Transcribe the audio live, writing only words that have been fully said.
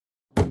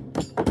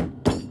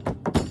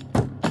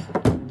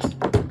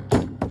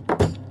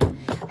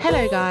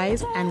Hello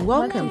guys, and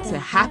welcome to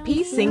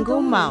Happy Single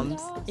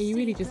Mums. Are you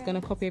really just going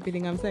to copy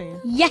everything I'm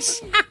saying?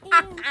 Yes!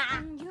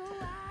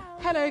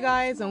 Hello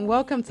guys, and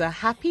welcome to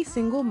Happy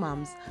Single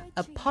Mums,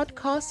 a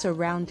podcast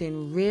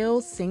surrounding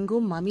real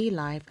single mummy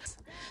lives.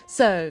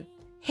 So,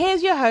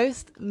 here's your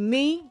host,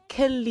 me,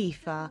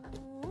 Khalifa.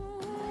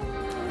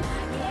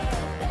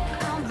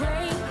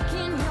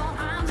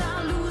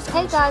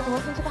 Hey guys, and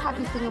welcome to the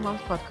Happy Single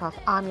Mums podcast.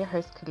 I'm your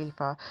host,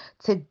 Khalifa.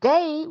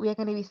 Today, we are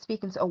going to be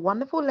speaking to a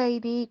wonderful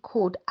lady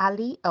called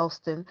Ali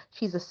Elston.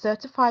 She's a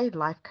certified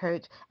life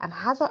coach and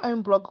has her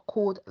own blog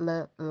called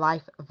The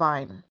Life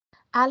Vine.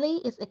 Ali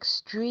is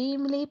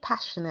extremely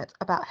passionate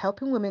about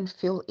helping women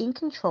feel in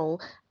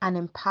control and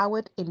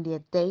empowered in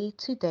their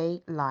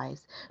day-to-day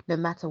lives, no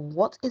matter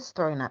what is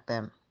thrown at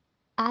them.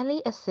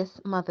 Ali assists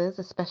mothers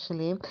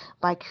especially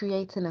by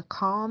creating a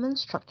calm and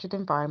structured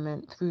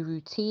environment through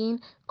routine,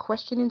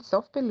 questioning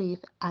self-belief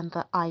and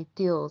the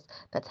ideals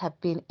that have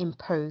been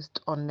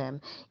imposed on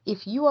them.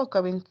 If you are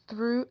going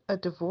through a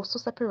divorce or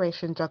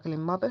separation,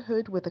 juggling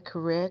motherhood with a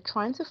career,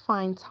 trying to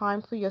find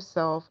time for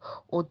yourself,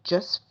 or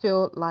just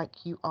feel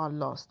like you are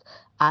lost,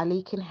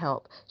 Ali can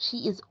help.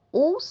 She is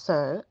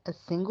also a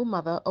single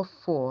mother of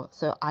 4,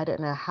 so I don't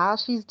know how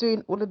she's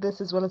doing all of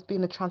this as well as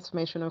being a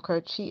transformational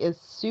coach. She is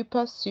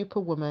super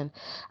woman.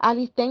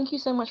 Ali, thank you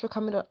so much for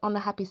coming on the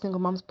Happy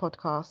Single Mums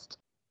podcast.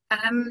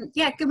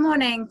 Good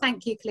morning.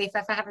 Thank you,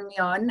 Khalifa, for having me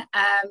on.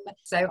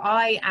 So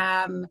I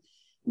am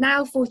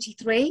now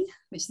 43,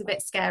 which is a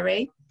bit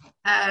scary.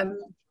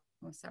 And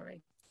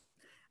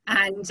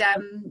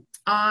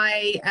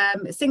I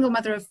am a single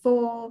mother of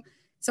 4.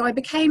 So I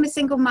became a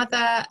single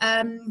mother,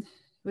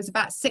 it was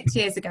about 6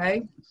 years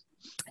ago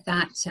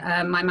that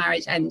my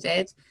marriage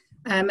ended.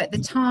 At the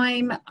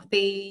time,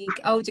 the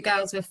older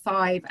girls were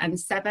 5 and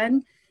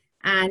 7,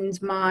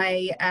 and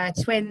my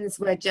twins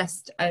were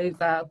just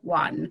over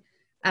 1.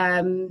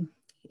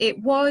 It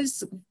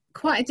was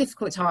quite a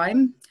difficult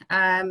time.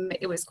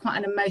 It was quite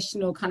an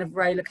emotional kind of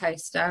roller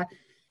coaster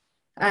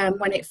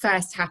when it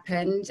first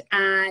happened.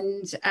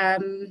 And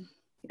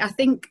I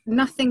think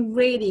nothing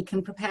really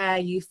can prepare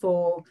you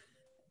for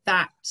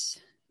that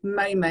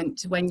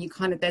moment when you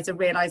kind of, there's a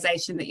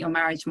realization that your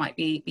marriage might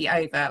be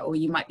over, or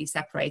you might be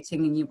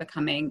separating and you're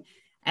becoming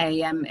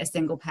a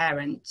single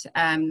parent.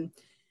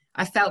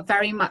 I felt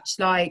very much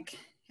like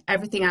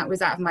everything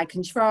was out of my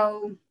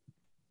control.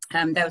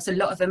 There was a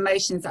lot of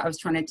emotions that I was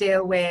trying to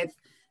deal with,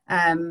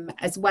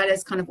 as well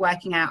as kind of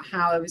working out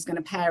how I was going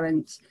to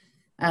parent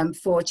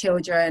 4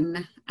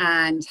 children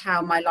and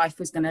how my life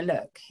was going to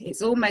look.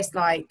 It's almost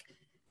like,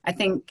 I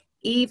think,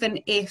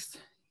 even if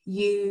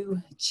you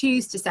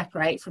choose to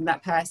separate from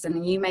that person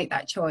and you make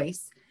that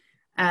choice,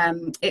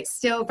 it's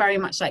still very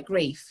much like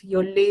grief.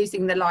 You're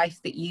losing the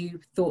life that you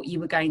thought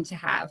you were going to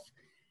have.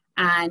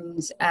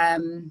 And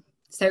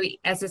so,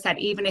 as I said,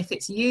 even if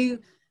it's you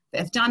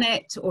that have done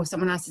it, or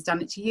someone else has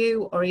done it to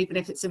you, or even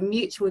if it's a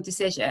mutual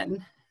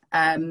decision,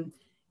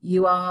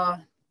 you are,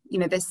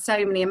 there's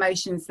so many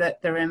emotions that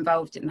are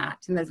involved in that.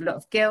 And there's a lot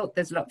of guilt,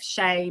 there's a lot of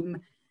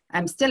shame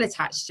still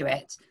attached to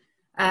it,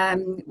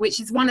 which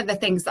is one of the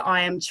things that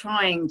I am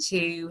trying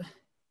to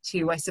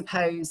I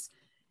suppose,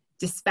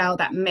 dispel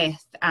that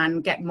myth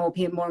and get more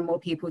and more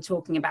people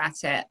talking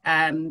about it,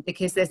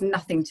 because there's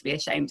nothing to be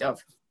ashamed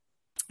of.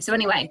 So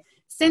anyway,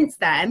 since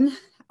then,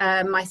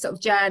 my sort of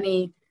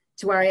journey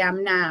to where I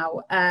am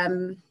now,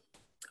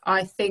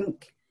 I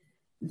think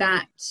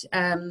that,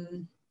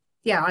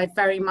 I've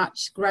very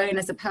much grown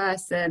as a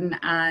person,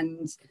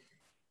 and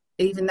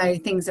even though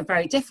things are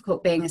very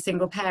difficult being a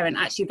single parent,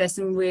 actually there's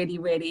some really,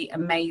 really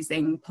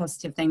amazing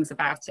positive things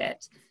about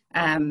it.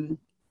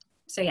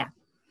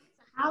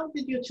 How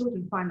did your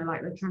children find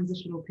the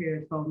transitional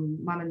period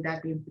from mum and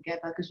dad being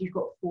together, because you've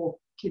got 4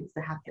 kids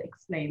to have to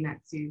explain that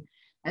to,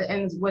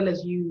 and as well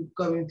as you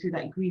going through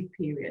that grief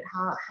period?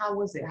 How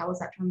was it? How was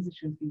that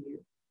transition for you?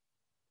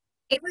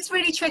 It was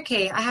really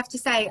tricky, I have to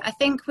say. I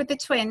think with the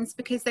twins,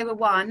 because they were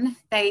 1,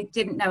 they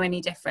didn't know any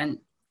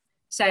different.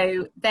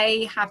 So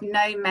they have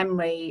no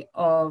memory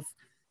of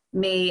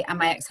me and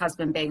my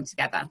ex-husband being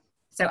together.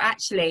 So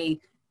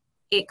actually,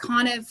 it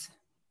kind of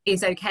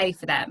is okay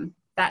for them.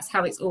 That's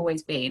how it's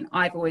always been.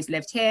 I've always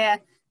lived here.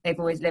 They've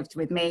always lived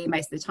with me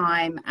most of the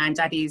time. And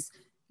Daddy's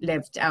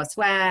lived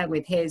elsewhere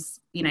with his,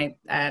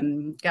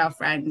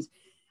 girlfriend.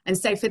 And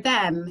so for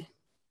them,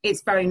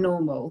 it's very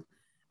normal.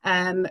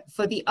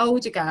 For the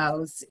older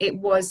girls, it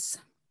was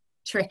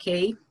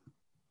tricky.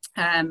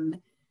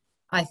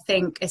 I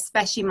think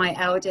especially my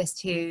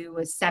eldest, who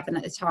was 7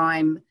 at the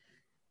time,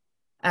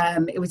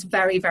 it was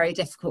very, very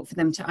difficult for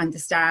them to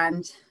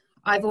understand.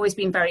 I've always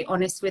been very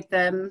honest with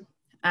them.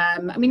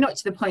 Not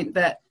to the point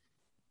that,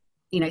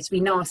 to be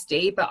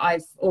nasty, but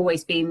I've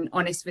always been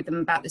honest with them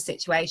about the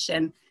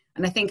situation.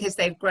 And I think as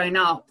they've grown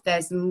up,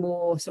 there's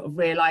more sort of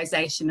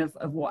realization of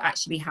what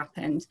actually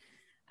happened.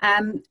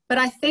 But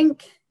I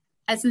think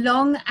as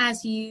long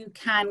as you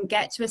can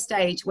get to a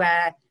stage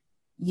where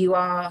you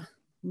are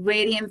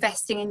really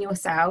investing in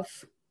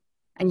yourself,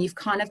 and you've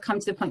kind of come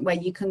to the point where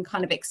you can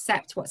kind of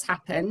accept what's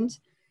happened,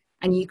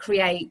 and you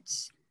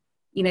create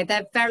You know,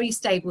 they're very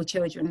stable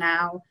children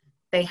now.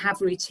 They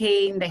have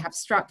routine, they have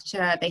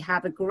structure, they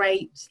have a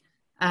great,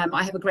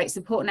 I have a great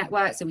support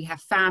network. So we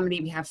have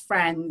family, we have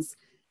friends,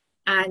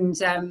 and,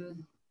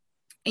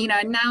 you know,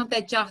 and now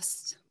they're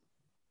just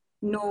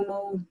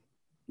normal,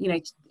 you know,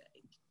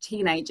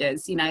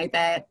 teenagers. You know,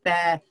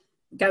 they're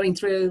going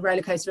through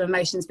roller coaster of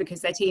emotions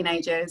because they're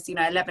teenagers, you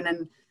know,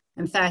 11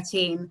 and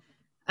 13.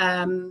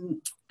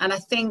 And I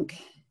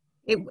think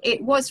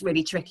it was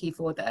really tricky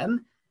for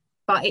them,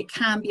 but it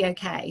can be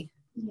okay.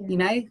 Yeah. You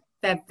know,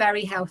 they're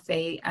very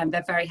healthy and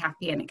they're very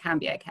happy, and it can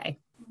be okay.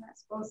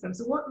 That's awesome.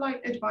 So what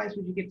like advice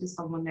would you give to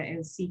someone that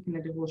is seeking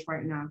a divorce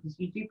right now? Because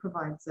you do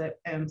provide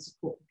support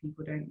for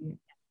people, don't you?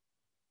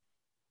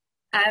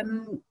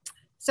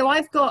 So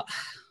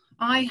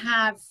I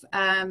have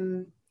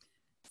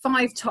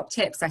 5 top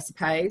tips, I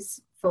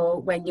suppose, for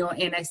when you're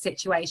in a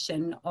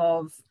situation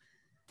of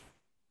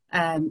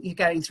you're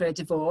going through a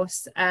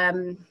divorce.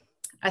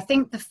 I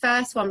think the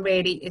first one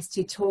really is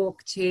to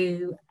talk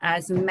to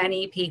as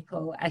many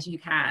people as you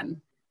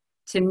can,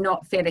 to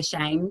not feel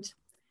ashamed.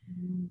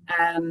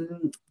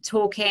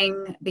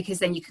 Talking, because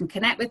then you can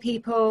connect with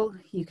people,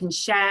 you can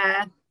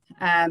share.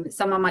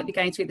 Someone might be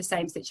going through the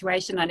same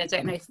situation, and I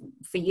don't know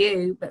for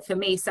you, but for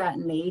me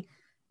certainly,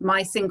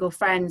 my single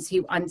friends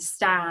who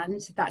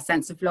understand that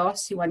sense of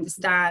loss, who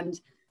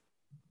understand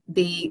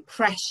the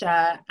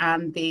pressure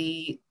and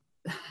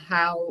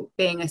how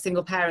being a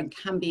single parent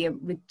can be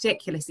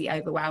ridiculously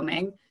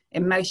overwhelming,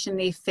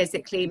 emotionally,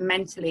 physically,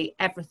 mentally,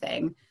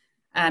 everything.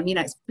 You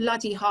know, it's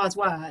bloody hard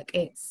work.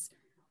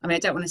 I mean, I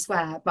don't want to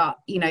swear, but,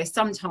 you know,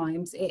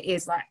 sometimes it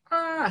is like,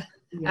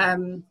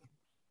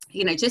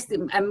 you know, just,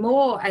 and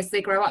more as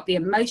they grow up, the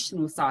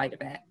emotional side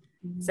of it.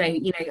 So,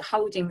 you know,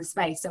 holding the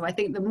space. So I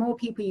think the more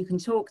people you can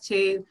talk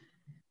to,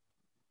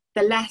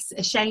 the less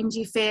ashamed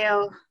you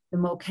feel, the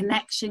more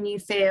connection you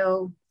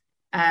feel,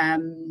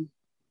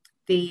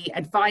 the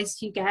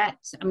advice you get.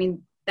 I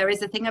mean, there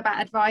is a thing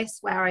about advice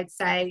where I'd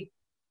say,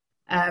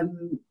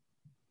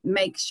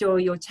 make sure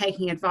you're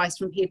taking advice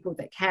from people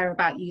that care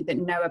about you, that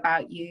know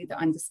about you, that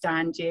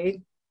understand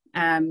you.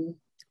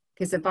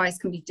 Because advice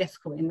can be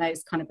difficult in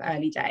those kind of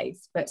early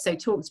days. But so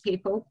talk to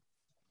people.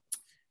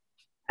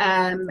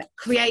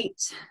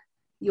 Create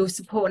your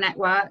support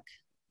network.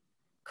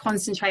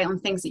 Concentrate on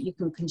things that you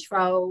can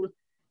control.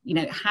 You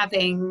know,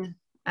 having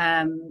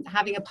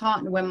a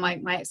partner. When my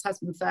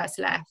ex-husband first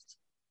left,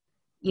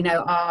 you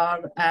know,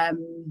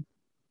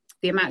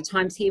 the amount of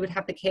times he would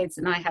have the kids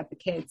and I had the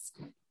kids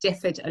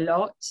differed a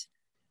lot,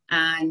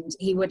 and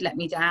he would let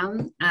me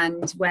down.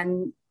 And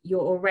when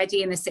you're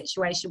already in a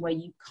situation where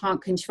you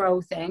can't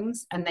control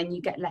things and then you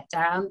get let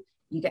down,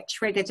 you get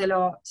triggered a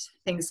lot,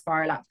 things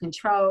spiral out of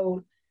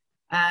control.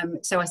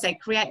 So I say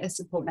create a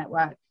support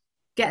network,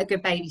 get a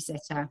good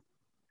babysitter,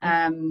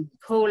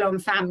 call on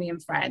family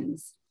and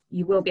friends.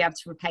 You will be able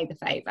to repay the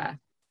favour.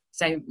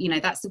 So, you know,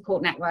 that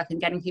support network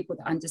and getting people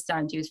that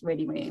understand you is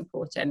really, really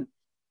important.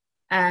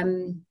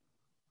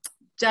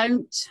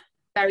 Don't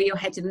bury your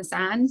head in the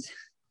sand.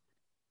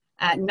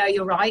 Know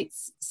your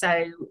rights.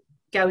 So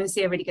go and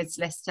see a really good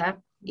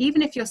solicitor.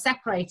 Even if you're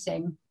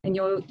separating and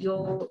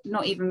you're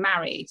not even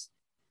married,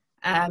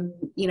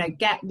 you know,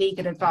 get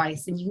legal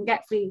advice, and you can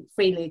get free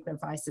legal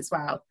advice as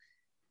well.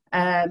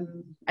 I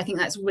think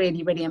that's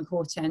really, really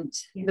important.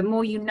 Yeah. The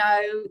more you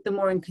know, the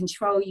more in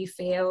control you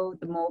feel,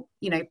 the more,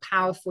 you know,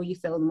 powerful you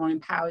feel, the more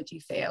empowered you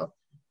feel.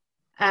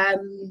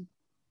 And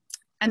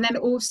then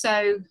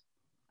also,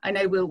 I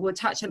know we'll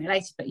touch on it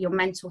later, but your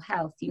mental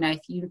health, you know,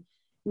 if you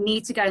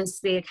need to go and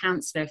see a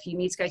counsellor, if you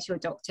need to go to a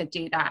doctor,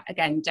 do that.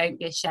 Again, don't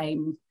be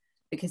ashamed,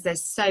 because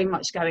there's so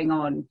much going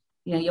on.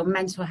 You know, your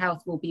mental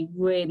health will be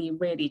really,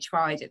 really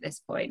tried at this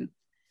point.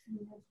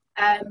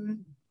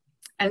 And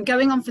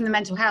going on from the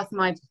mental health,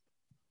 one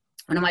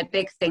of my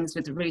big things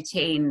with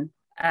routine,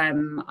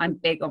 I'm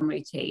big on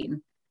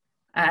routine.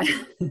 I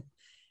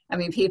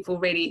mean, people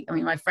really, I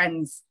mean, my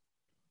friends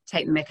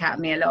take the mick out of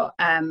me a lot,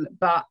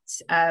 but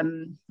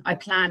I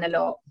plan a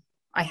lot.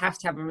 I have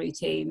to have a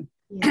routine.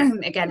 Yeah.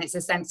 Again, it's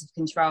a sense of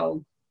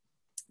control.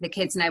 The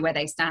kids know where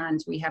they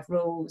stand. We have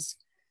rules,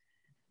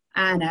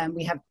 and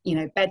we have, you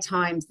know,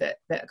 bedtimes that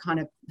kind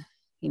of,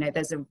 you know,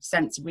 there's a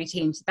sense of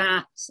routine to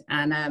that.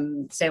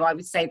 And so I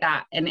would say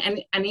that, and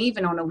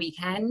even on a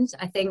weekend,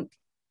 I think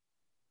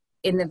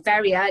in the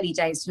very early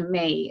days for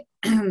me,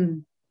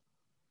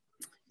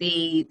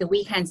 the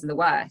weekends are the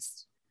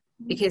worst,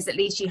 because at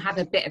least you have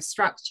a bit of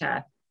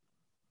structure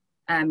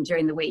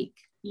during the week.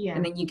 Yeah.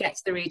 And then you get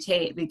to the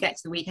routine, we get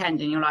to the weekend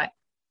and you're like,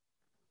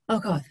 oh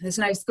God, there's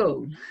no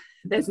school.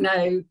 There's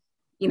no,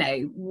 you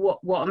know,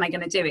 what am I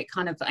going to do? It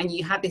kind of, and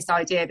you have this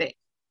idea that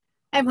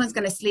everyone's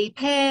going to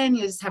sleep in,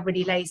 you just have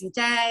really lazy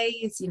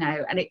days, you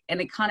know, and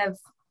it kind of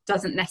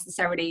doesn't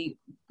necessarily,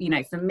 you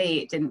know, for me,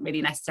 it didn't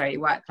really necessarily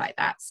work like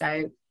that.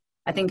 So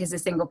I think as a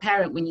single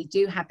parent, when you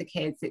do have the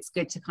kids, it's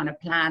good to kind of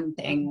plan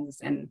things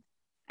and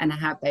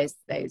have those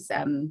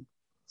so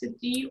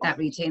that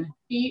routine.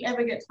 Do you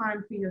ever get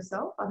time for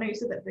yourself? I know you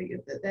said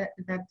that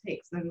that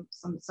takes them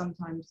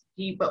sometimes.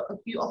 But do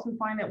you often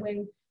find that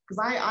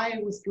because I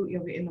was guilty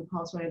of it in the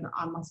past when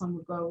my son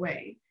would go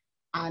away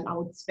and I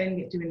would spend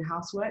it doing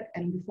housework,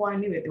 and before I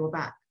knew it, they were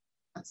back.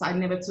 So I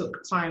never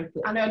took time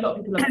I know a lot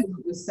of people are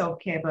with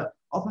self-care, but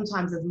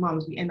oftentimes as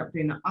mums, we end up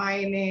doing the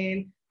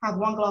ironing, have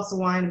one glass of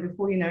wine, and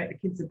before you know it, the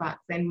kids are back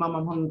saying, "Mum,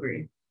 I'm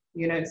hungry."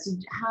 You know, so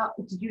how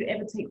did you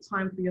ever take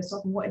time for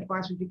yourself, and what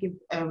advice would you give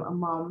a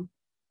mum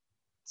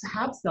to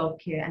have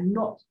self-care and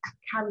not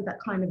carry that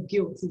kind of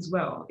guilt as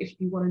well if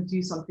you want to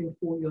do something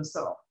for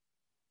yourself?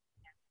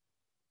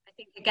 I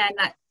think again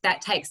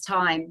that takes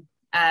time,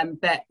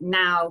 but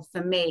now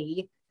for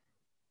me,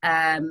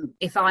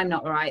 if I'm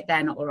not all right,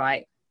 they're not all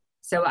right.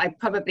 So I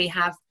probably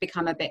have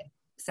become a bit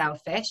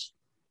selfish,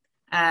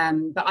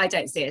 but I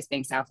don't see it as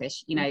being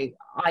selfish. You know,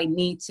 I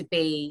need to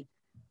be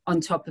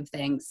on top of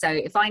things. So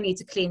if I need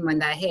to clean when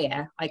they're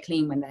here, I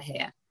clean when they're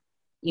here.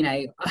 You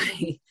know,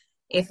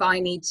 if I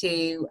need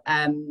to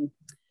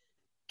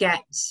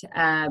get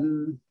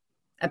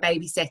a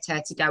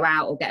babysitter to go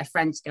out or get a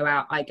friend to go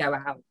out, I go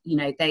out. You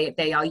know,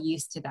 they are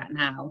used to that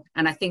now,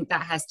 and I think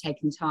that has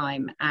taken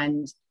time.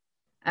 And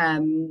I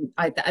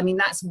mean,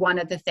 that's one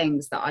of the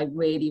things that I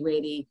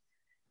really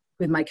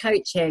with my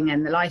coaching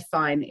and the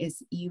Lifeline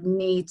is you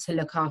need to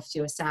look after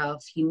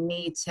yourself. You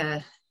need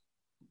to,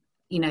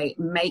 you know,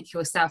 make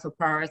yourself a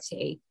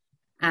priority,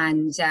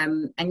 and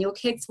your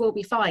kids will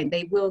be fine.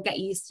 They will get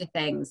used to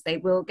things. They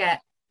will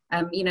get,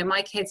 you know,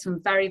 my kids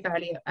from very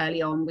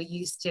early on were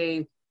used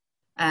to,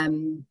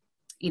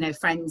 you know,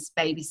 friends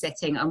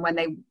babysitting, and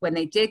when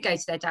they did go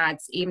to their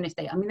dad's, even if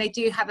they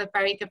do have a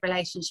very good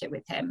relationship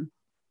with him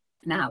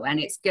now, and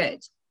it's good,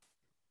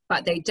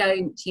 but they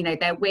don't, you know,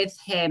 they're with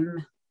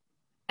him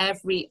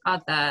every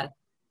other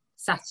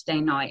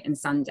Saturday night and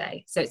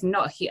Sunday. So it's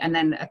not, and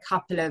then a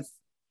couple of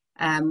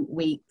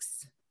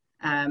weeks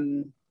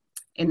in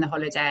the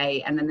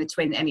holiday, and then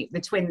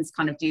the twins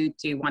kind of do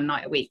 1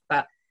 night a week.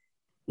 But,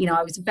 you know,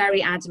 I was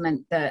very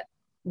adamant that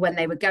when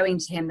they were going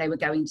to him, they were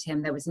going to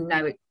him. There was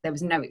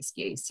no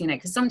excuse, you know,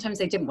 because sometimes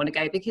they didn't want to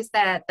go because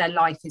their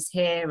life is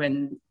here,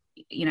 and,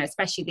 you know,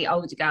 especially the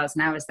older girls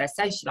now as they're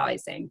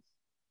socializing,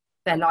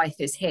 their life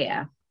is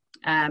here.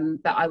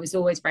 But I was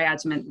always very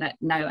adamant that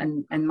no,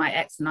 and my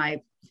ex and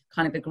I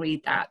kind of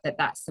agreed that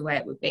that's the way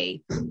it would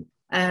be.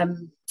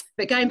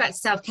 But going back to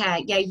self-care,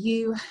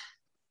 yeah,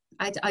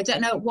 I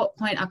don't know at what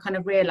point I kind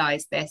of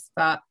realized this,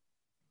 but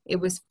it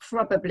was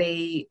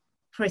probably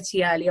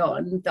pretty early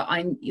on that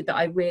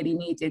I really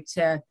needed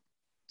to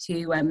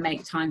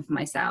make time for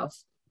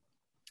myself.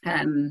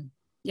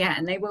 Yeah,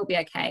 and they will be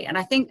okay. And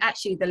I think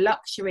actually the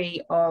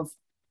luxury of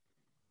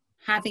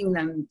having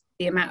them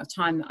the amount of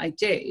time that I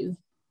do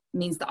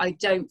means that I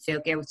don't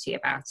feel guilty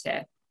about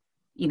it.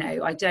 You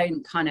know, I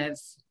don't kind of,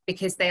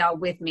 because they are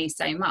with me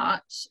so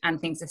much and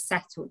things are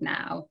settled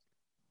now,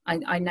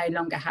 I no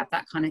longer have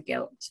that kind of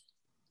guilt.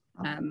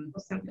 Awesome.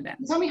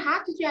 Tell me,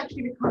 how did you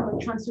actually become a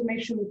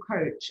transformational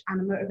coach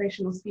and a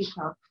motivational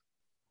speaker?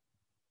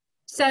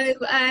 So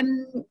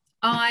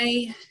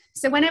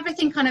so when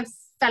everything kind of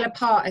fell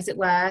apart, as it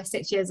were,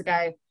 6 years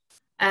ago,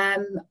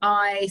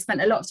 I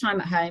spent a lot of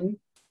time at home,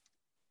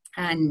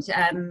 and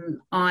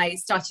I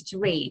started to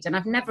read, and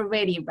I've never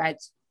really read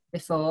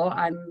before.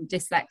 I'm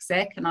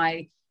dyslexic, and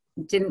I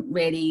didn't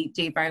really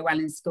do very well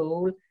in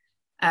school,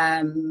 but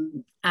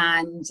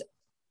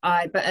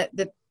at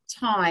the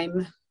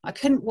time I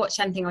couldn't watch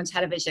anything on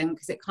television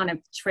because it kind of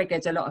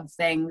triggered a lot of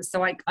things.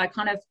 So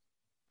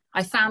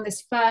I found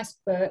this first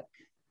book,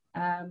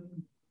 I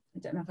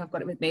don't know if I've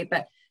got it with me,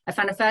 but I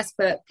found a first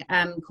book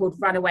called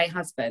Runaway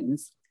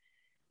Husbands.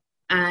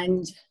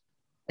 And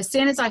as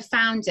soon as I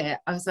found it,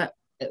 I was like,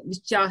 it was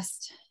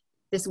just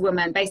this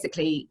woman,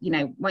 basically, you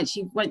know, once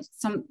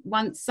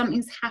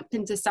something's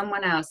happened to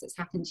someone else that's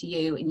happened to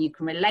you and you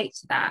can relate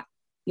to that,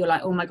 you're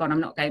like, oh my God, I'm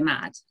not going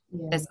mad.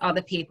 Yeah. There's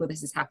other people this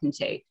has happened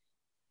to.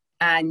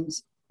 And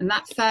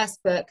that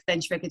first book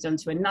then triggered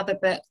onto another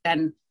book.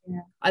 Then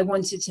I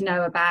wanted to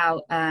know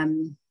about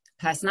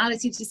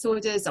personality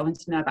disorders. I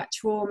wanted to know about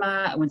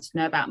trauma. I wanted to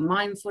know about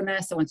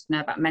mindfulness. I wanted to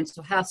know about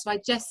mental health. So I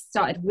just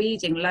started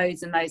reading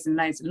loads and loads and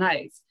loads and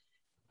loads.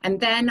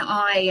 And then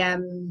I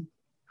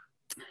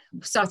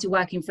started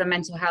working for a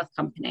mental health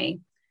company.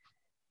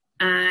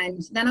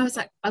 And then I was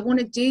like, I want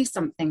to do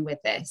something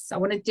with this. I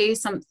want to do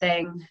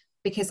something,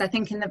 because I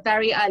think in the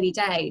very early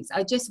days,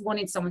 I just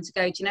wanted someone to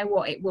go, do you know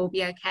what? It will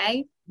be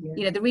okay. Yeah.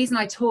 You know, the reason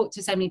I talked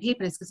to so many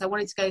people is because I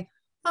wanted to go,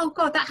 oh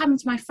God, that happened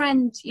to my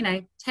friend, you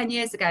know, 10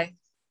 years ago.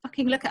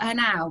 Fucking look at her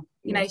now.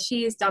 You know,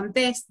 she has done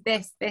this,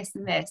 this, this,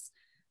 and this.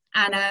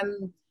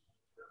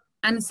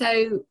 And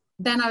so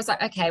then I was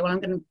like, okay, well, I'm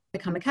going to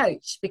become a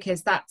coach,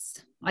 because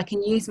I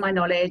can use my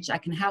knowledge, I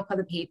can help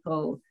other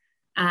people.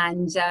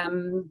 And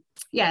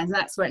and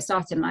that's where it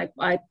started. And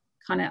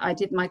I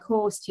did my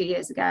course 2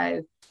 years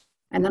ago.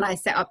 And then I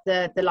set up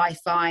the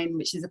Lifeline,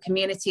 which is a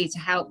community to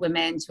help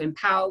women, to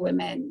empower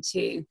women,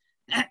 to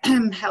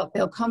help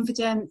build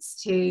confidence,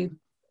 to,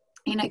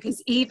 you know,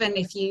 because even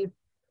if you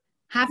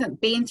haven't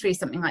been through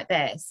something like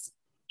this,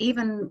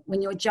 even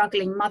when you're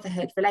juggling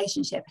motherhood,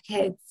 relationship,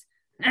 kids,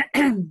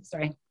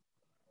 sorry,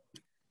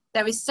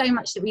 there is so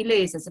much that we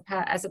lose as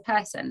a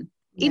person.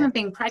 even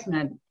being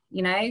pregnant,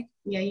 you know.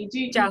 Yeah, you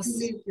do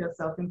lose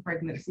yourself in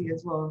pregnancy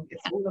as well.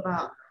 It's all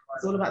about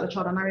the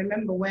child. And I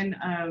remember when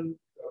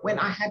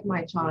I had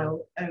my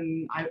child,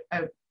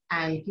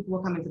 and people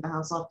were coming to the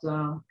house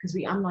after, because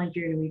I'm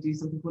Nigerian and we do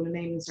something called a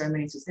naming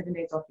ceremony. So 7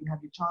 days after you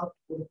have your child,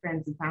 all the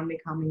friends and family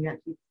come and you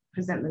actually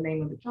present the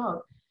name of the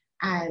child.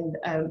 And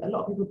a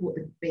lot of people bought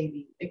the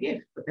baby a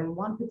gift, but then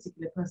one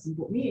particular person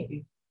bought me a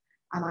gift.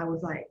 And I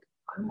was like,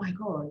 oh my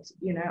God,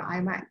 you know,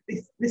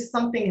 this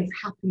something has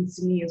happened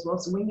to me as well.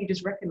 So when you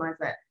just recognize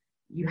that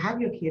you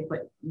have your kid,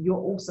 but you're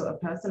also a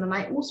person. And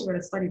I also read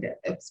a study that,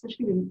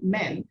 especially with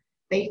men,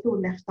 they feel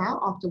left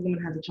out after a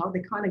woman has a child.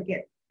 They kind of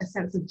get a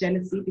sense of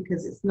jealousy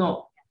because it's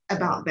not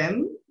about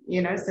them,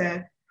 you know.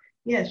 So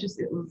yeah,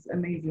 it was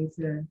amazing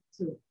to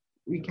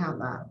recount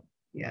that.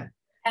 Yeah.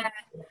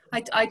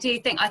 I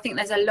think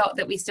there's a lot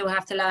that we still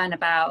have to learn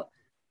about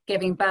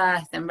giving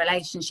birth and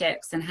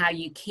relationships and how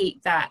you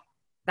keep that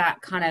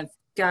kind of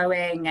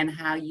going, and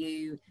how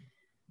you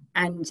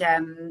and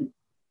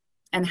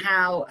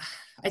how,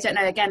 I don't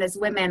know, again, as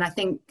women, I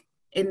think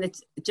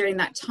during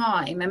that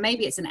time, and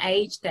maybe it's an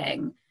age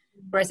thing,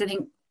 whereas I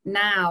think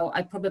now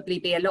I'd probably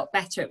be a lot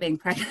better at being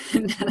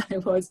pregnant than I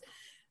was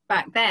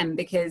back then,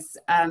 because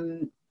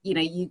you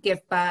know, you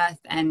give birth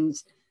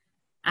and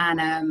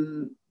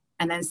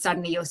then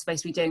suddenly you're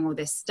supposed to be doing all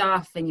this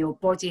stuff and your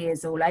body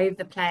is all over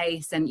the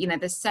place, and you know,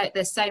 there's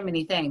so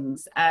many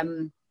things.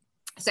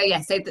 So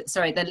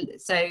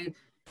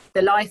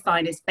the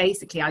Lifeline is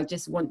basically, I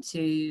just want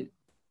to,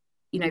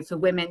 you know, for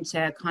women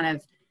to kind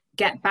of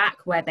get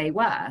back where they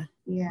were.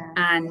 Yeah.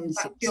 And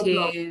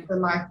to the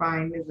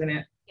Lifeline, isn't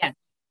it?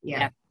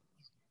 Yeah.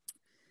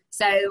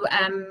 So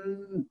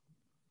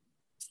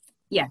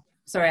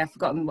sorry, I've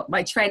forgotten what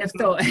my train of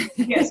thought.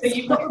 Yeah, so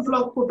you've got a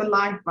blog called The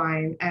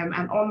Lifeline, and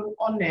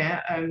on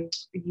there,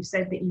 you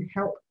said that you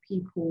help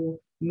people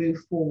move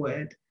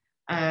forward.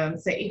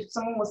 So if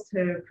someone was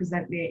to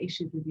present their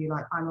issues with you,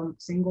 like, I'm a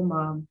single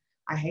mom,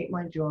 I hate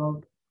my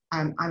job,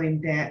 I'm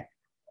in debt,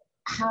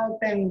 how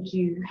then do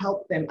you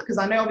help them? Because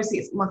I know obviously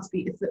it's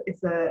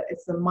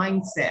a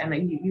mindset,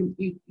 and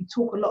you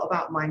talk a lot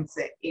about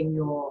mindset in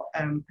your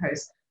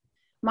post.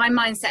 My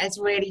mindset has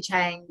really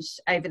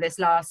changed over this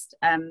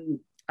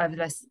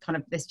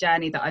this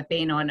journey that I've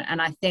been on,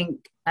 and I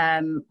think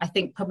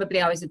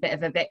probably I was a bit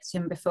of a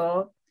victim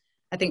before.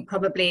 I think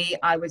probably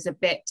I was a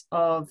bit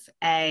of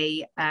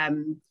a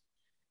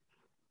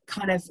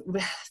kind of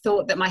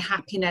thought that my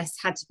happiness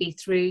had to be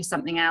through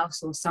something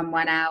else or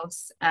someone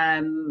else.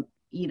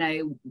 You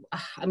know,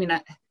 I mean,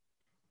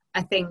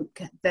 I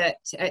think that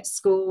at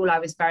school I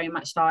was very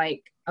much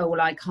like, oh,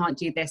 well, I can't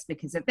do this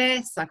because of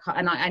this.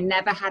 I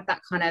never had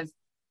that kind of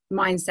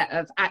mindset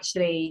of,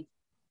 actually,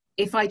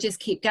 if I just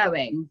keep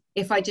going,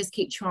 if I just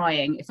keep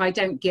trying, if I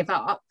don't give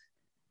up,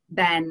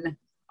 then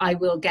I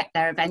will get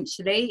there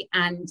eventually.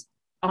 And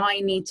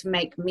I need to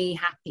make me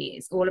happy.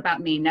 It's all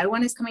about me. No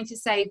one is coming to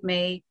save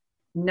me.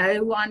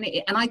 No one,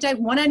 and I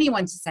don't want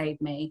anyone to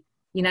save me.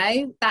 You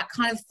know, that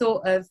kind of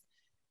thought of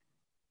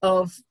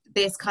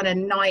this kind of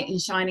knight in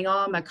shining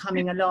armor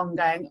coming along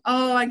going,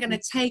 oh, I'm going to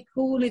take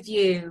all of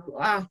you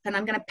up and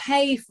I'm going to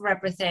pay for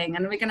everything.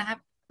 And we're going to have,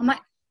 I'm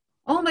like,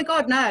 oh my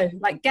God, no,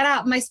 like, get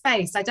out of my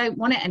space. I don't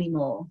want it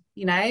anymore,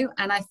 you know?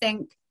 And I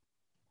think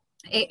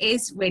it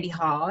is really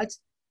hard.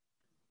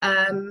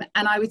 And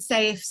I would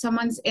say if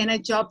someone's in a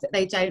job that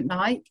they don't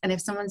like, and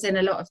if someone's in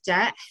a lot of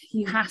debt,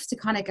 you have to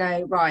kind of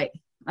go, right,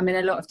 I'm in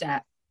a lot of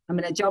debt. I'm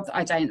in a job that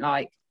I don't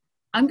like.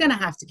 I'm going to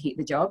have to keep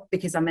the job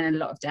because I'm in a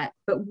lot of debt.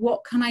 But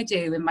what can I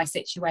do in my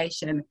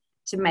situation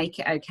to make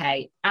it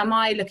okay? Am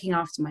I looking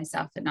after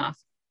myself enough?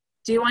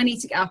 Do I need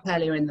to get up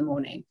earlier in the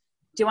morning?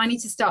 Do I need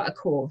to start a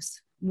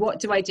course? What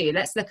do I do?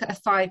 Let's look at a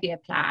 5-year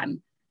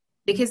plan,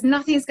 because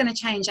nothing's going to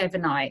change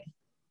overnight,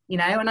 you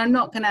know, and I'm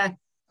not going to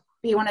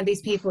be one of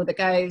these people that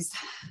goes,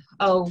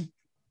 oh,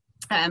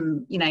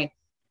 you know,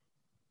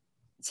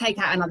 take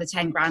out another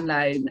 10 grand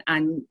loan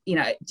and, you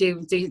know,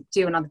 do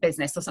another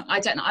business or something.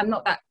 I don't know. I'm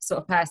not that sort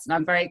of person.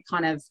 I'm very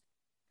kind of,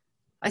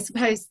 I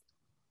suppose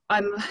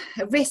I'm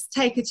a risk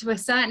taker to a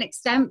certain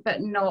extent, but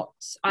not,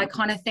 I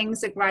kind of,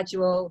 things are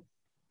gradual.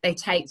 They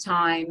take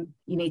time.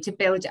 You need to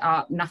build it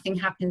up. Nothing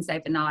happens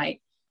overnight.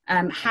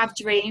 Have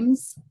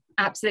dreams,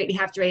 absolutely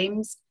have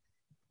dreams,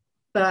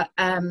 but,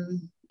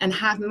 and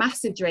have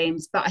massive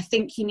dreams. But I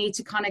think you need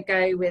to kind of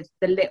go with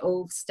the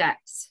little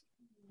steps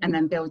and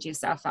then build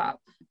yourself up.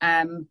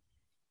 I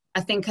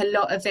think a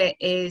lot of it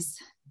is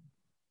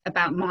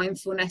about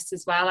mindfulness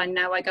as well. I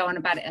know I go on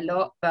about it a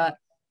lot, but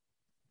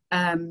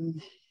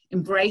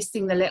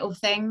embracing the little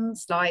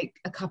things, like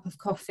a cup of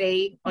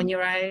coffee on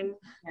your own,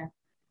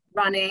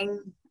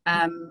 running.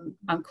 I'm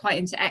quite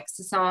into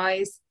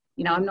exercise.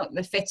 You know, I'm not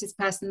the fittest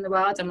person in the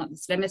world. I'm not the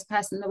slimmest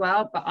person in the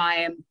world, but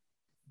I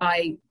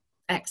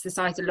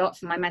exercise a lot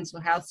for my mental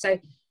health. So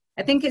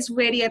I think it's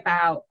really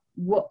about,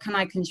 what can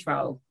I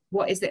control?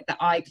 What is it that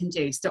I can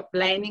do? Stop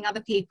blaming other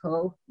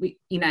people.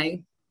 You know,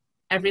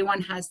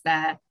 everyone has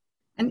their,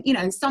 and, you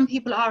know, some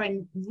people are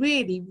in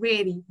really,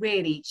 really,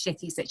 really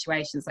shitty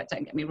situations. Like,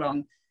 don't get me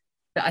wrong.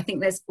 but I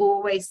think there's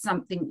always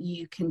something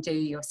you can do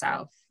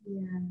yourself.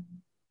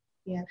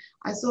 Yeah.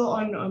 I saw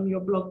on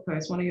your blog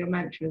post, one of your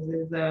mantras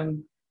is there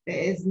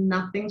is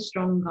nothing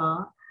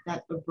stronger than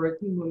a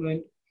broken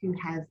woman who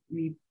has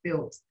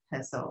rebuilt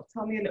herself.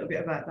 Tell me a little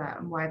bit about that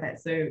and why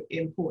that's so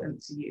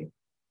important to you.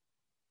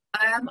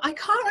 I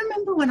can't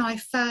remember when I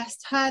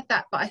first heard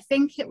that, but I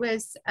think it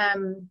was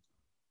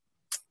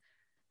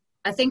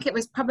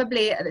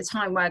probably at the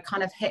time where I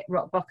kind of hit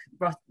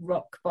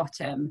rock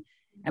bottom.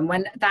 And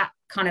when that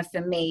kind of,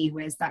 for me,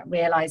 was that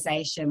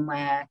realization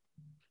where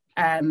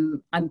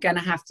I'm going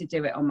to have to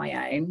do it on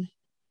my own,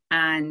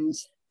 and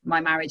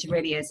my marriage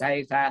really is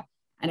over.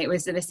 And it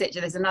was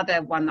there's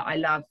another one that I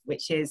love,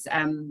 which is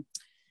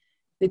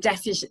the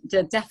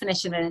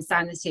definition of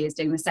insanity is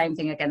doing the same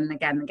thing again and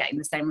again and getting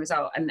the same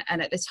result. And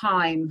at the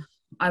time,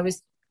 I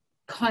was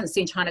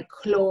constantly trying to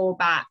claw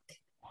back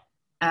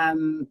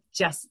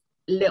just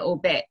little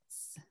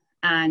bits.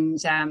 And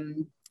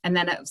then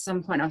at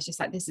some point, I was just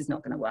like, this is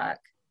not going to work.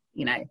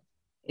 You know,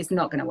 it's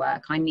not going to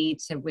work. I need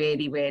to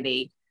really,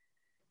 really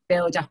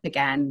build up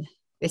again.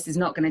 This is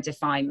not going to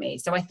define me.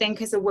 So I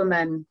think as a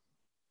woman,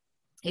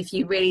 if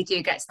you really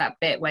do get to that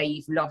bit where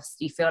you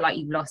feel like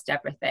you've lost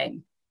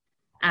everything.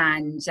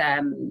 And,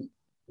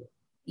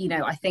 you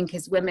know, I think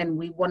as women,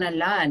 we want to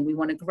learn, we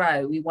want to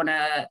grow, we want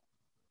to,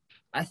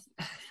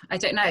 I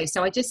don't know.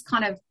 So I just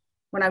kind of,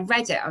 when I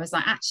read it, I was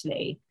like,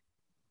 actually,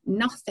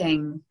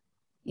 nothing,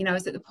 you know, I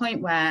was at the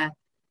point where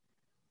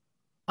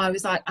I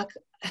was like,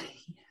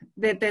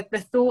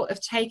 the thought of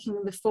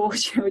taking the 4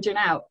 children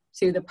out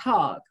to the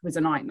park was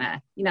a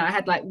nightmare. You know, I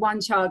had like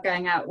one child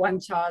going out, one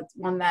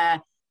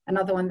there,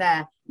 another one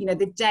there. You know,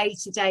 the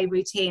day-to-day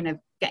routine of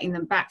getting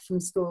them back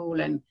from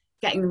school and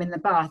getting them in the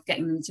bath,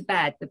 getting them to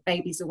bed, the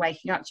babies are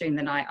waking up during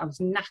the night. I was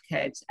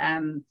knackered.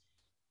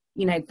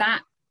 You know,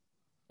 that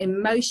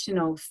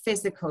emotional,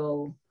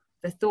 physical,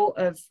 the thought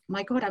of,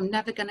 my God, I'm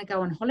never going to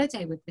go on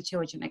holiday with the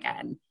children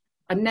again.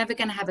 I'm never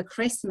going to have a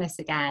Christmas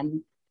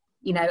again.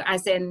 You know,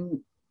 as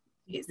in,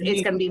 it's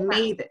going to be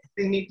me.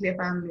 The nuclear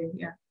family,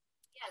 yeah.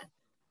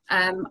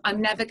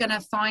 I'm never going to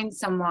find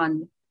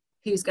someone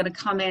who's going to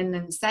come in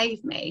and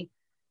save me.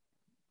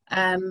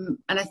 And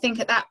I think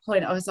at that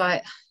point I was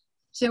like,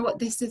 do you know what,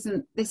 this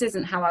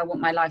isn't how I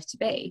want my life to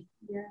be.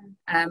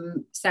 Yeah.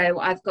 So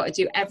I've got to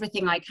do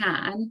everything I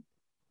can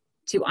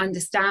to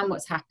understand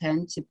what's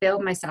happened, to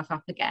build myself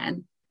up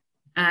again.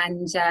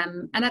 And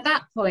at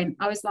that point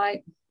I was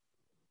like,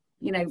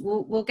 you know,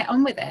 we'll get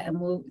on with it and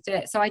we'll do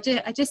it. So I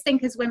just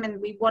think as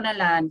women, we want to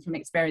learn from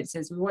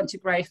experiences. We want to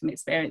grow from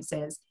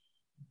experiences.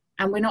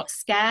 And we're not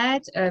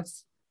scared of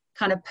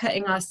kind of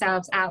putting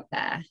ourselves out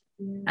there.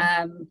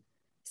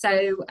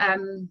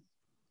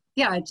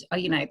 Yeah,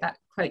 you know, that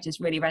quote just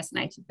really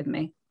resonated with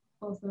me.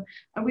 Awesome.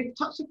 And we've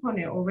touched upon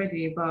it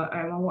already, but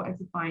I wanted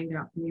to find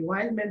out from you,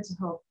 why is mental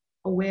health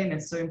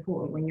awareness so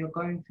important when you're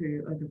going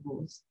through a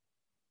divorce?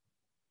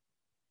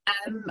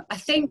 I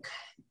think,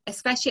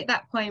 especially at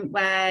that point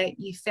where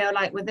you feel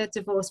like with the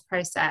divorce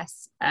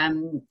process,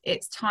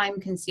 it's time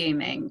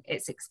consuming,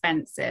 it's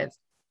expensive,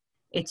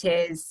 it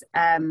is,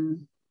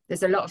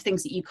 there's a lot of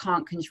things that you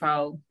can't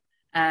control,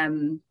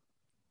 and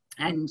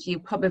you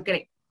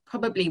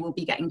probably will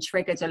be getting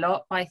triggered a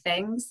lot by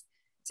things.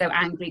 So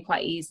angry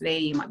quite easily,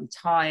 you might be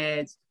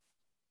tired.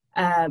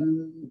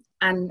 And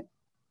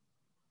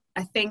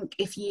I think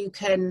if you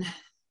can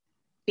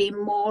be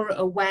more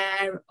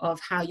aware of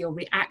how you're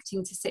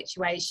reacting to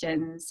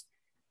situations,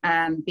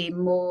 be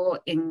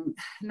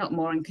not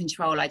more in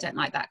control, I don't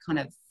like that kind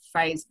of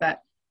phrase,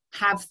 but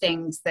have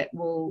things that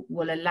will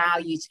allow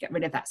you to get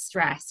rid of that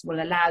stress,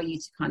 will allow you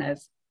to kind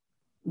of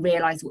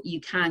realize what you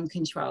can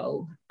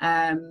control.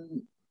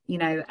 You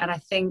know, and I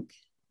think,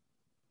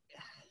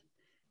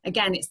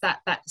 again, it's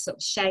that sort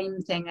of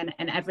shame thing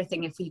and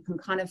everything. If you can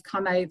kind of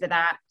come over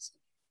that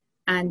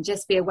and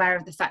just be aware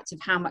of the fact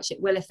of how much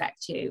it will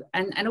affect you.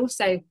 And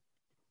also,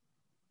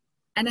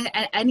 and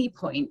at any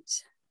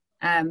point,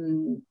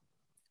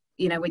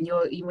 you know, when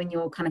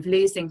you're kind of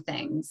losing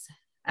things,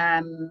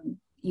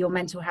 your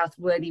mental health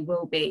really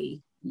will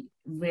be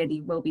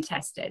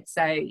tested.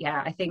 So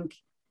yeah, I think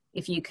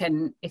if you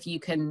can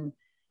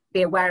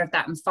be aware of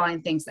that and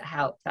find things that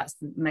help, that's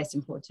the most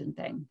important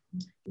thing.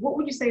 What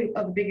would you say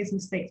are the biggest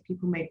mistakes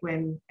people make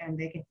when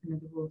they get in a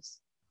divorce?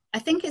 I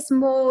think it's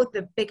more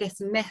the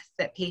biggest myth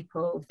that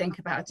people think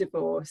about a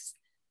divorce.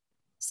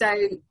 So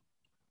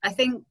I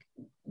think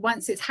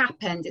once it's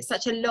happened, it's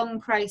such a long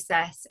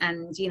process,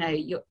 and you know,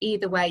 you're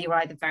either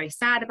very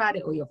sad about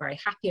it, or you're very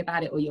happy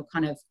about it, or you're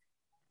kind of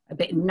a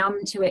bit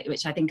numb to it,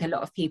 which I think a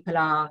lot of people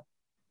are.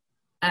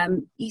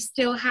 You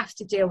still have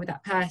to deal with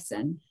that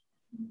person.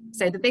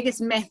 So the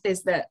biggest myth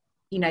is that,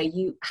 you know,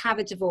 you have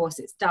a divorce,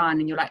 it's done,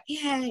 and you're like,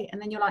 yay,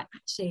 and then you're like,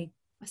 actually,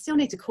 I still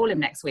need to call him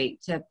next week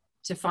to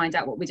find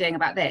out what we're doing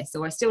about this,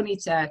 or I still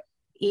need to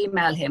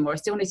email him, or I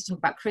still need to talk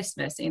about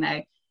Christmas, you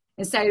know.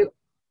 And so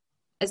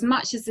as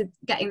much as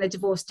getting the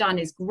divorce done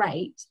is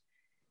great,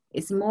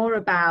 it's more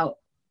about,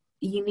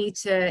 you need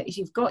to, if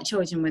you've got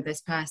children with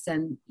this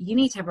person, you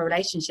need to have a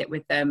relationship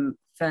with them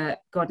for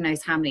God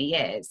knows how many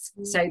years.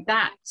 So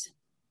that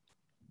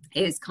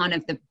is kind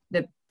of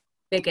the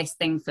biggest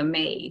thing for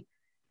me.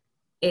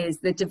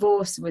 Is the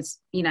divorce was,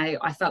 you know,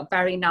 I felt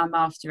very numb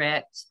after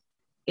it.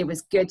 It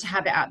was good to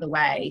have it out of the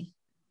way.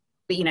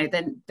 But, you know,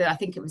 then I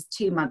think it was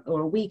 2 months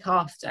or a week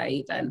after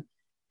even,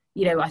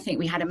 you know, I think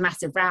we had a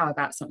massive row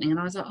about something. And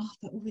I was like, oh,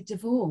 but we're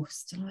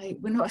divorced. Like,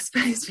 we're not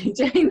supposed to be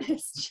doing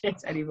this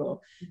shit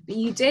anymore. But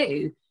you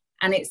do.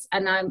 And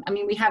I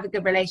mean, we have a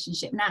good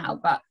relationship now,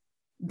 but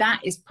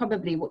that is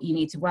probably what you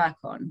need to work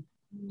on,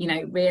 you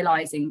know,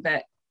 realizing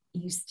that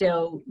you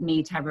still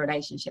need to have a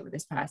relationship with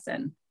this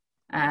person.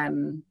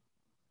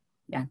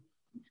 Yeah.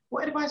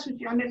 What advice would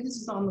you, I know this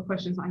is not on the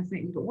questions I'm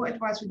thinking, but what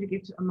advice would you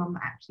give to a mum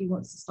that actually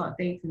wants to start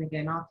dating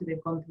again after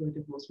they've gone through a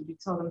divorce? Would you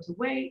tell them to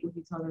wait? Would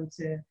you tell them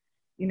to,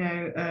 you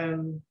know,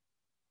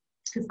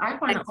 because I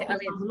find that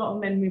a lot of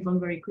men move on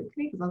very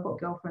quickly, because I've got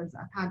girlfriends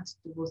that have had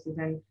divorces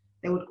and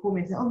they would call me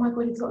and say, oh my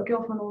God, he's got a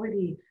girlfriend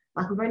already.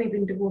 Like, we've only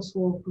been divorced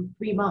for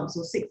 3 months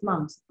or 6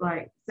 months.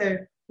 Like, so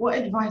what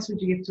advice would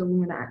you give to a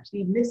woman that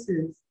actually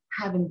misses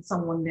having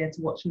someone there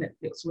to watch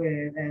Netflix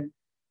with, and,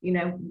 you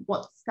know,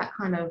 what's that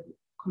kind of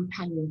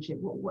companionship?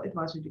 What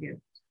advice would you give?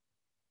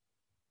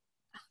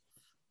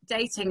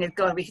 Dating is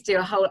God, we could do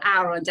a whole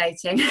hour on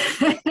dating.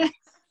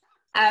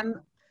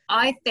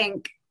 I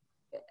think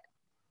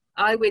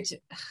I would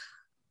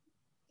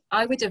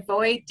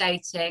avoid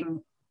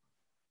dating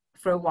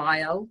for a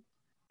while,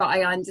 but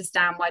I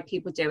understand why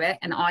people do it,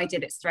 and I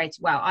did it straight.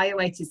 Well, I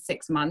waited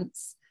 6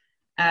 months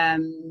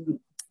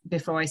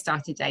before I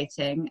started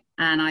dating,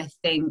 and I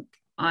think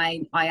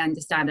I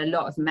understand a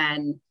lot of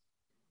men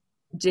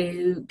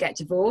do get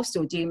divorced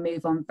or do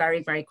move on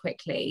very, very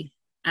quickly.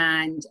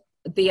 And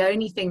the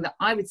only thing that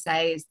I would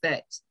say is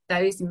that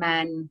those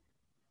men,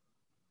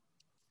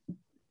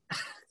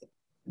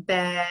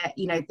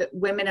 you know, that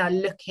women are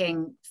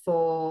looking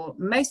for,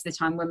 most of the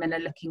time women are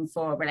looking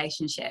for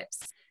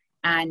relationships,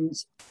 and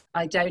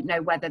I don't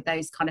know whether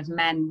those kind of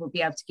men will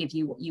be able to give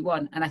you what you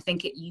want. And I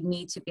think you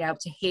need to be able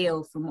to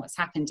heal from what's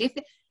happened. If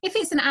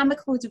it's an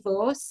amicable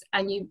divorce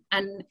and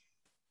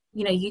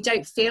you know, you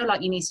don't feel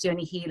like you need to do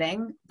any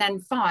healing, then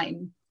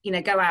fine, you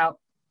know, go out.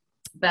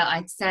 But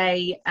I'd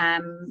say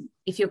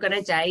if you're going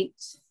to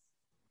date,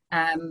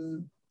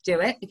 do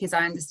it, because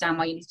I understand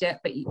why you need to do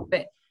it.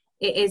 But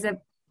it's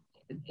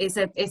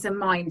a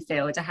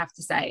minefield, I have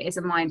to say. It's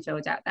a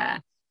minefield out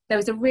there. There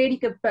was a really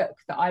good book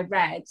that I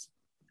read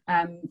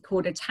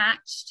called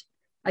Attached.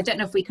 I don't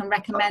know if we can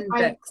recommend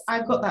books.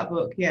 I've got that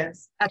book,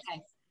 yes.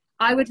 Okay.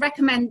 I would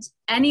recommend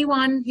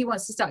anyone who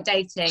wants to start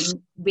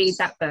dating, read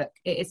that book.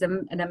 It is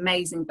an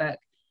amazing book.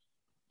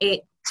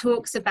 It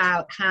talks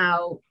about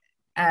how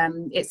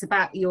it's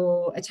about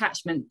your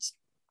attachment.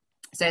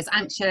 So it's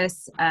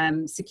anxious,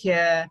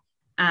 secure,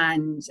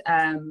 and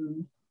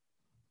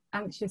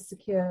anxious,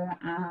 secure,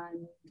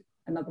 and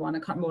another one, I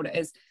can't remember what it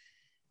is.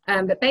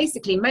 But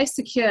basically, most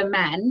secure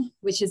men,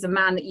 which is a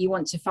man that you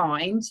want to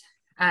find,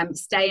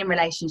 stay in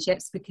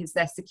relationships because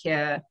they're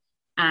secure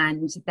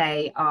and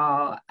they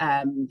are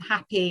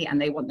happy and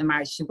they want the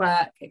marriage to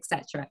work,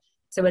 etc.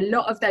 So a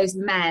lot of those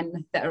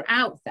men that are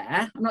out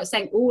there, I'm not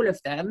saying all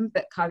of them,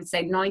 but I would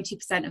say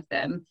 90% of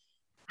them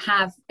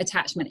have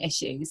attachment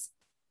issues.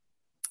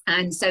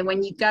 And so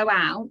when you go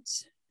out,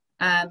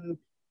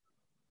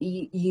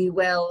 you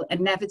will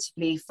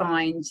inevitably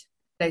find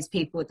those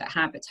people that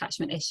have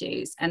attachment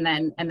issues, and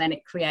then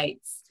it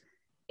creates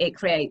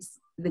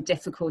the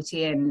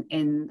difficulty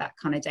in that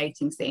kind of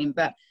dating scene.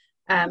 But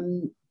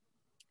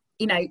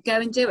you know, go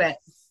and do it,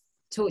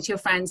 talk to your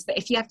friends. But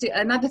if you have to,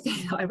 another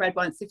thing that I read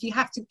once, if you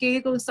have to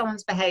Google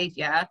someone's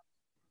behavior,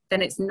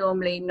 then it's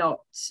normally not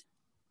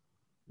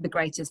the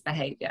greatest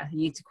behavior. You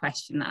need to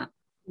question that.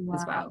 Wow.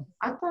 As well.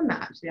 I've done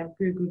that actually. I've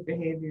Googled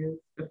behaviors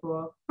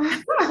before.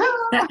 Thank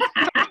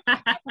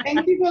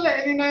you for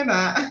letting me know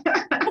that.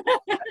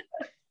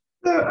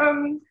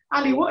 So,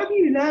 Ali, what have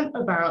you learned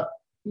about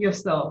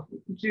yourself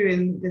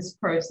during this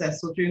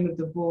process, or during the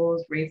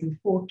divorce, raising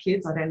 4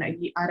 kids? I don't know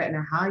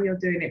how you're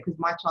doing it, because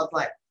my child's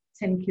like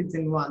 10 kids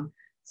in one.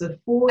 So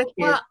 4 kids.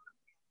 Well,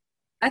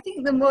 I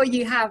think the more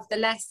you have, the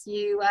less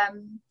you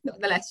not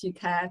the less you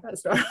care.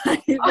 That's not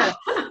right.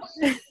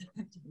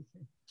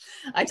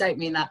 I don't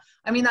mean that.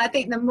 I mean, I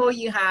think the more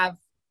you have,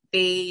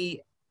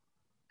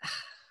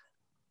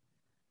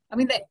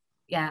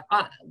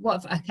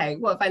 what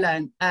have I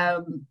learned?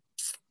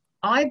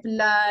 I've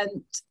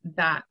learned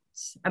that,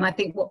 and I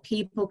think what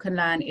people can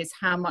learn is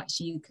how much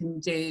you can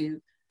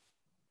do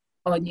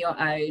on your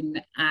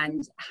own,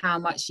 and how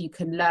much you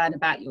can learn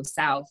about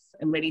yourself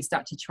and really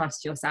start to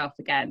trust yourself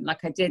again.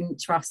 Like, I didn't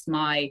trust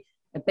my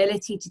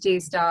ability to do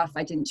stuff.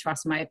 I didn't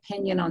trust my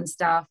opinion on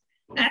stuff.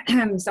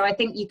 So I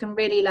think you can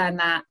really learn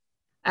that.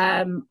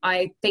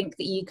 I think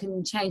that you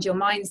can change your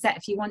mindset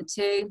if you want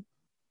to,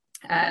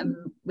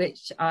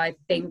 which I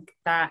think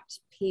that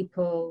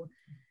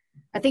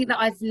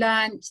I've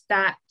learned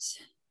that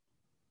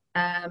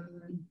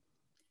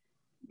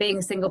being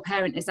a single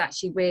parent is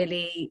actually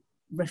really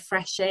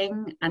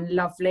refreshing and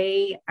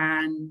lovely,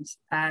 and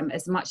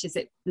as much as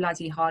it's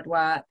bloody hard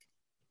work,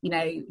 you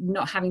know,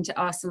 not having to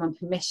ask someone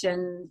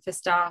permission for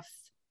stuff,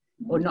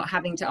 or not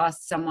having to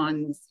ask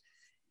someone's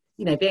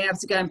you know, being able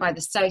to go and buy the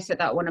sofa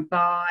that I want to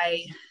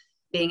buy,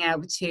 being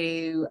able to,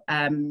 you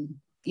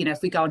know,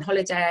 if we go on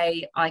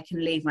holiday, I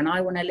can leave when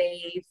I want to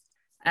leave.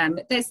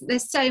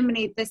 There's so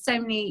many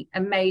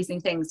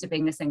amazing things to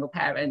being a single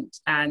parent,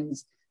 and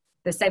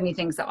there's so many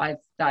things that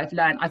I've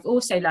learned. I've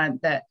also learned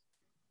that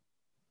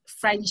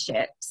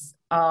friendships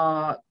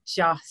are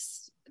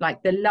just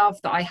like the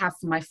love that I have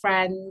for my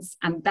friends,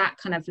 and that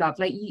kind of love,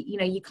 like you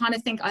know, you kind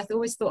of think, I've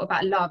always thought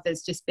about love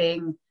as just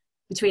being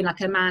between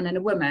like a man and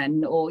a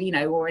woman, or you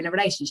know, or in a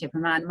relationship, a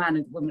man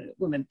and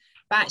woman.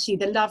 But actually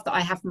the love that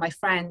I have for my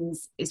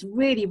friends is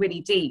really,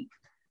 really deep,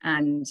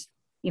 and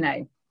you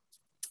know,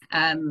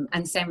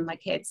 and same with my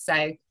kids.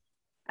 So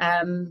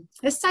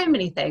there's so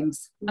many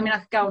things. I mean, I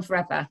could go on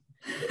forever.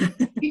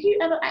 Did you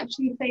ever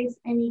actually face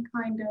any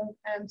kind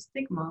of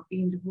stigma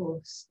being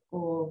divorced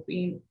or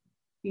being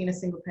a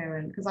single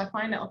parent? Because I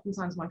find that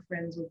oftentimes my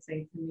friends would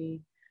say to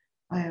me,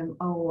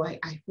 oh, I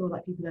feel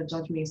like people are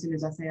judge me as soon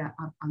as I say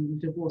I'm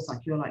divorced,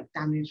 like you're like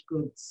damaged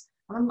goods.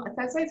 And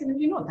I say to them,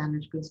 you're not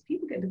damaged goods.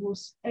 People get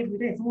divorced every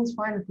day. Someone's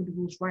filing for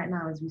divorce right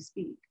now as we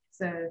speak.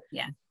 So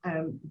yeah.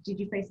 Did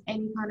you face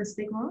any kind of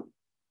stigma?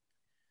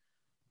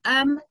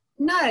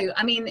 No,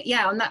 I mean,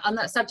 yeah, on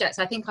that subject,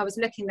 I think I was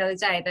looking the other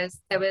day,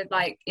 there were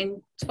like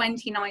in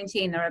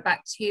 2019, there were about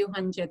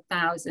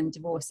 200,000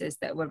 divorces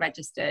that were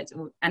registered,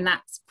 and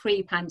that's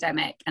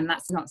pre-pandemic, and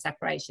that's not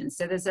separation.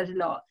 So there's a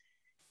lot.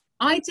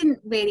 I didn't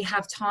really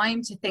have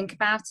time to think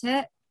about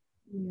it.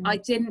 Yeah. I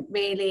didn't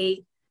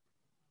really,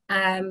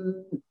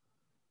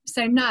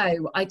 so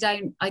no, I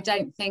don't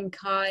think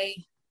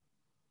I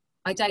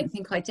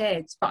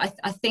did, but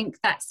I think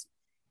that's,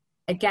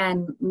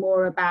 again,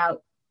 more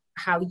about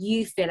how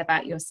you feel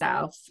about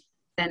yourself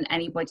than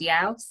anybody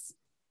else.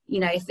 You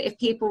know, if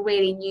people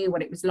really knew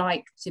what it was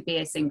like to be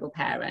a single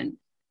parent,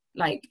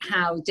 like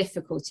how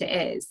difficult it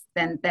is,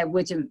 then there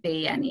wouldn't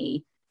be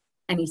any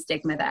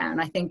stigma there.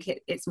 And I think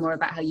it's more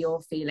about how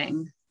you're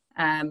feeling.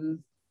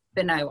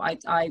 But no,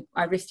 I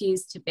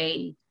refuse to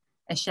be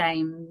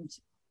ashamed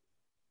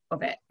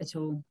of it at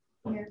all.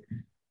 Yeah.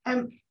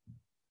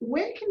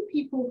 Where can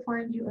people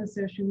find you on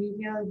social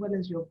media, as well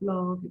as your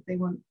blog, if they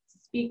want to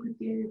speak with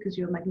you, because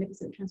you're a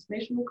magnificent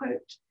transformational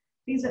coach?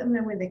 Please let them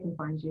know where they can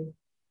find you.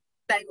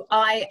 So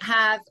I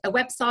have a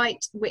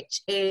website,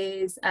 which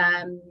is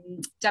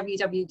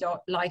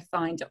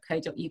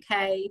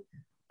www.lifevine.co.uk.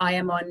 I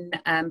am on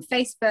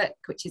Facebook,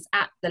 which is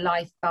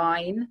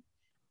 @TheLifeVine,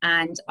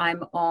 and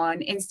I'm on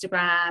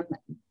Instagram,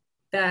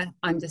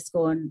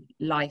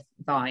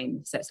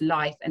 _LifeVine. So it's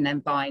life and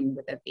then vine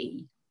with a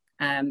V.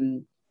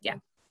 Yeah.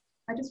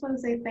 I just want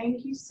to say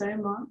thank you so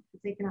much for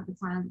taking out the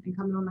time and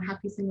coming on the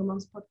Happy Single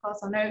Moms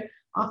podcast. I know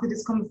after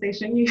this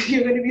conversation,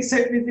 you're going to be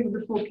so busy with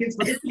the 4 kids,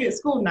 but they're at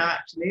school now,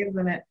 actually,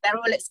 isn't it? They're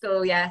all at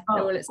school, yeah.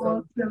 They're all at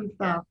school. Awesome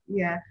stuff,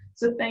 yeah.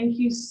 So thank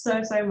you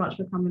so much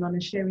for coming on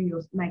and sharing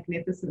your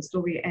magnificent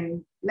story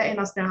and letting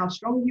us know how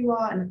strong you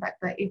are, and the fact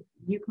that if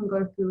you can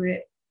go through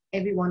it,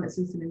 everyone that's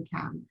listening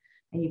can.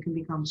 And you can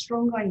become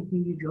stronger, and you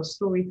can use your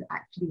story to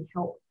actually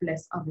help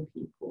bless other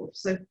people.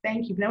 So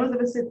thank you. If no one's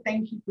ever said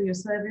thank you for your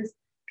service,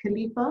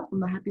 Khalifa from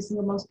the Happy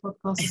Single Moms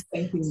podcast is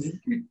thanking you.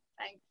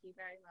 Thank you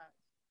very much.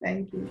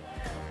 Thank you.